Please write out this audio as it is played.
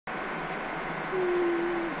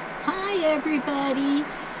everybody.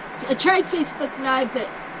 I tried Facebook Live, but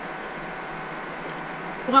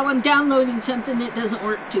while I'm downloading something, it doesn't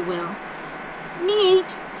work too well.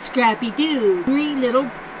 Meet Scrappy Do.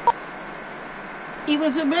 It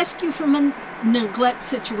was a rescue from a neglect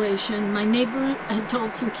situation. My neighbor had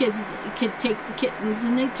told some kids that they could take the kittens,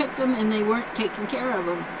 and they took them, and they weren't taking care of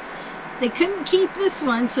them. They couldn't keep this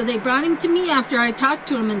one, so they brought him to me after I talked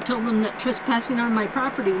to him and told them that trespassing on my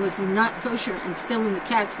property was not kosher, and stealing the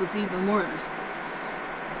cats was even worse.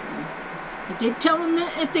 I did tell them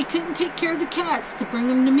that if they couldn't take care of the cats, to bring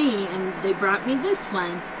them to me, and they brought me this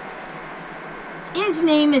one. His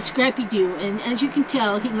name is Scrappy Do, and as you can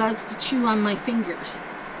tell, he loves to chew on my fingers.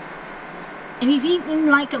 And he's eating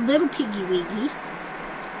like a little piggy wiggy,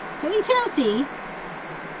 so he's healthy.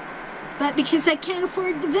 But because I can't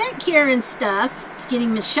afford the vet care and stuff,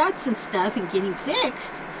 getting his shots and stuff and getting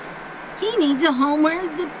fixed, he needs a home where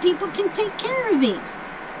the people can take care of him.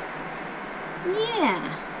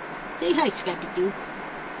 Yeah. Say hi, Scrappy Do.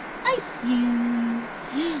 I see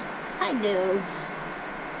you. Hello.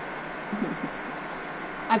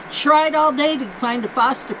 I've tried all day to find a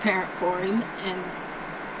foster parent for him, and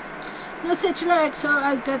no such luck, so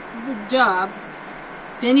I got the job.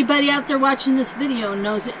 If anybody out there watching this video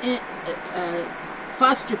knows a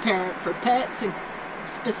foster parent for pets, and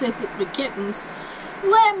specifically kittens,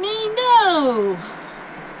 let me know.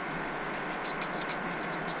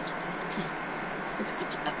 Let's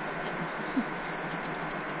get you up.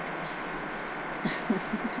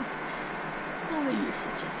 Oh, you're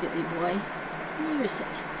such a silly boy. You're such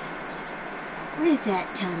a silly kid. Where's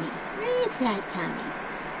that tummy? Where's that tummy?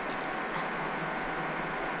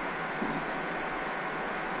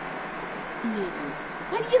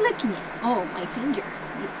 What are you looking at? Oh, my finger.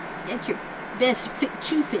 That's your best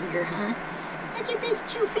chew finger, huh? That's your best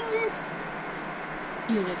chew finger?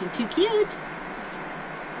 You're looking too cute.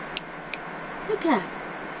 Look up.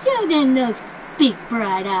 Show them those big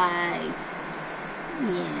bright eyes.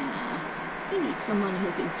 Yeah. You need someone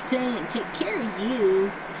who can play and take care of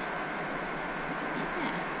you.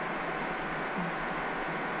 Yeah.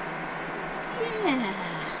 Yeah.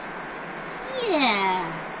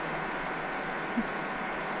 Yeah.